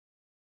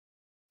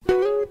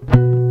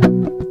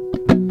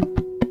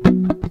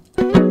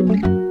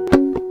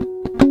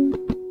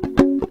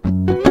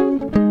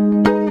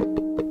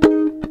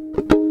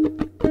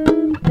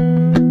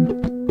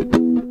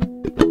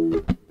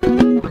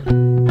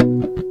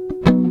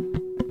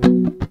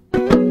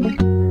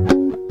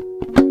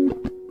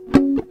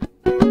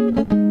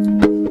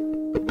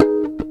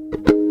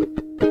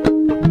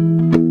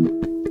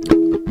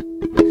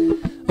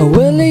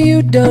Well,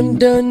 you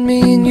done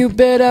me and you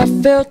bet I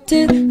felt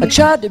it. I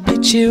tried to be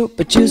chill,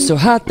 but you're so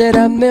hot that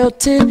I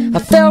melted. I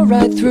fell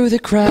right through the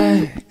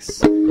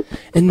cracks,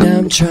 and now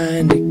I'm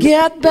trying to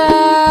get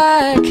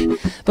back.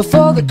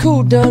 Before the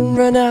cool done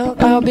run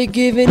out, I'll be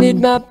giving it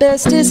my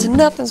bestest, and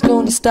nothing's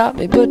gonna stop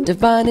me but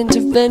divine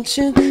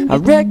intervention. I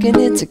reckon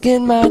it's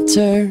again my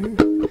turn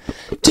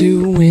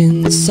to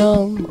win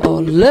some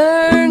or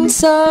learn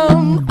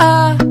some.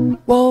 I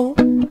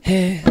won't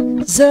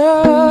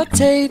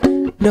hesitate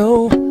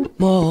no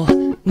more,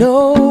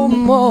 no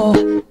more.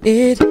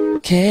 It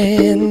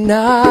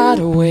cannot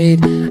wait.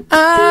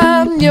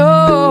 I'm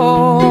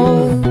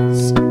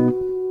yours.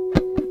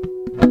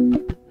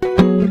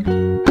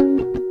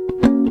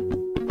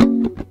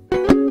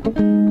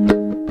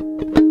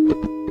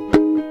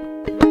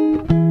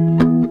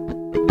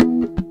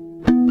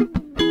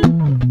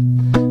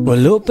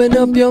 Well, open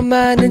up your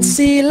mind and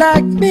see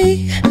like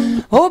me.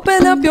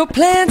 Open up your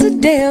plans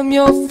and damn,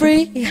 you're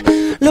free.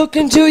 Look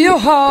into your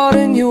heart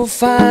and you'll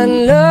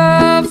find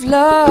love,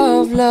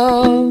 love,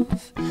 love.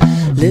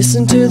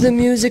 Listen to the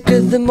music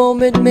of the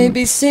moment,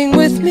 maybe sing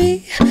with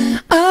me.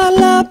 A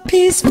la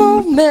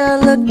peaceful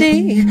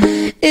melody.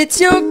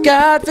 It's your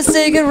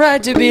God-forsaken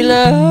right to be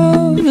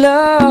loved,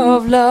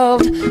 loved,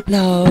 loved,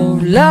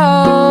 loved,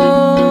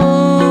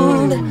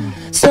 loved.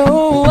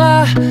 So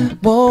I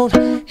won't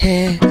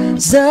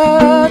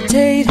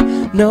hesitate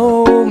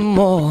no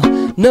more,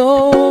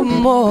 no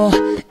more.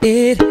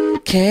 It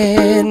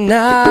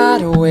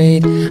cannot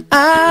wait.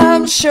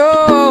 I'm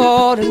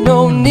sure there's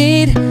no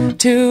need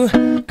to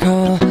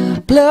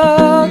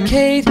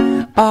complicate.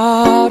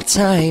 Our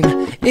time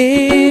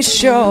is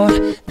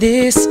short.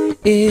 This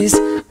is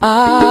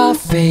our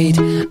fate.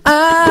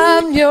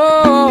 I'm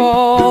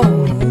yours.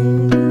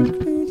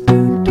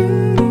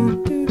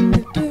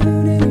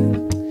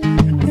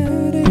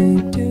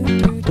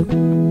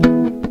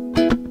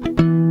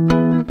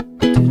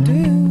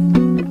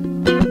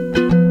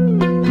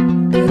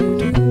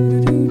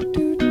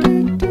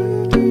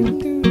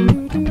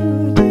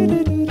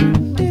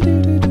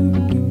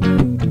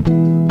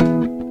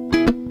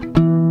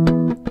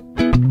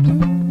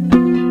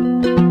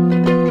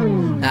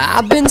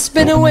 I've been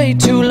spinning way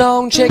too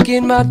long,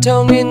 checking my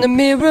tongue in the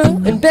mirror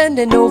and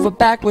bending over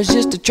backwards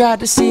just to try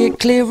to see it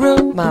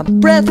clearer. My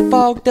breath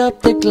fogged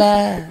up the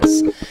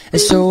glass,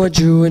 and so I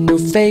drew a new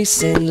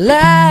face and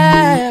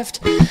laughed.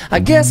 I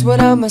guess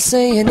what I'm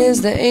saying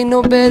is there ain't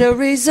no better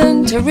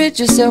reason to rid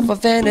yourself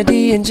of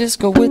vanity and just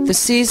go with the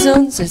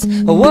seasons. It's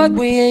what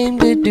we aim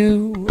to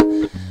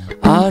do.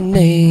 Our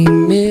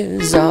name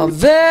is our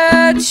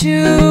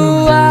virtue.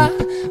 I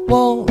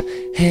won't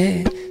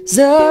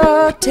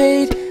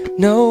hesitate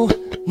no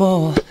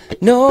more,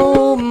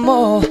 no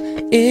more.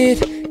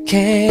 It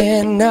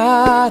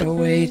cannot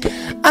wait.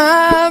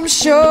 I'm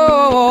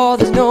sure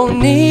there's no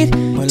need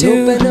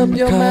to open up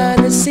your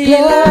mind and see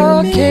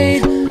like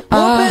me.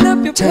 Open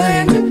up your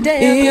plans and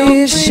damn,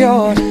 it's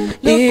short.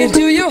 Look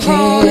into your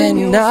heart and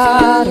you'll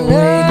find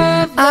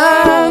love.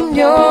 I'm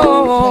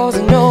yours.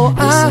 No,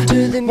 I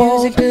to the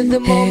music of the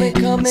moment.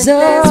 Come and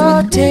dance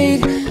with me.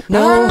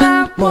 No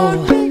more,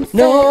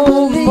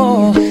 no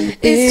more.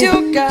 It's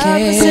your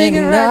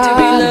God-forsaken right to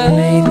be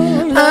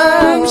loved.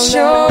 I'm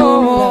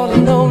sure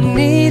there's no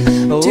need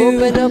to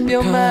open up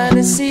your mind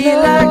and see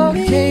like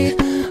me.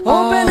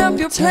 Open up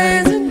your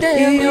plans and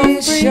damn,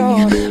 you're free.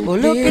 Well,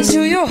 look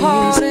into your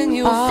heart and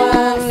you'll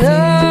find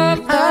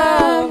love.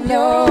 I'm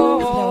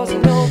yours.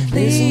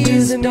 Listen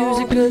to the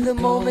music of the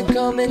moment.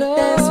 Come and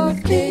dance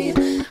with me.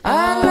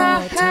 I'm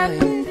not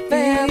happy,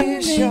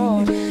 very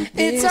short.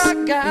 It's our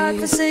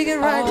God-forsaken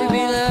right to be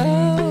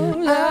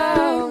loved.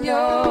 I'm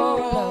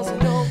yours.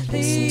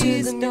 Listen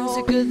to the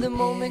music of the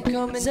moment.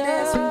 Come and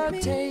dance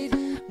with me.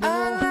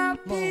 I'm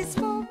not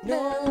peaceful,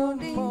 no.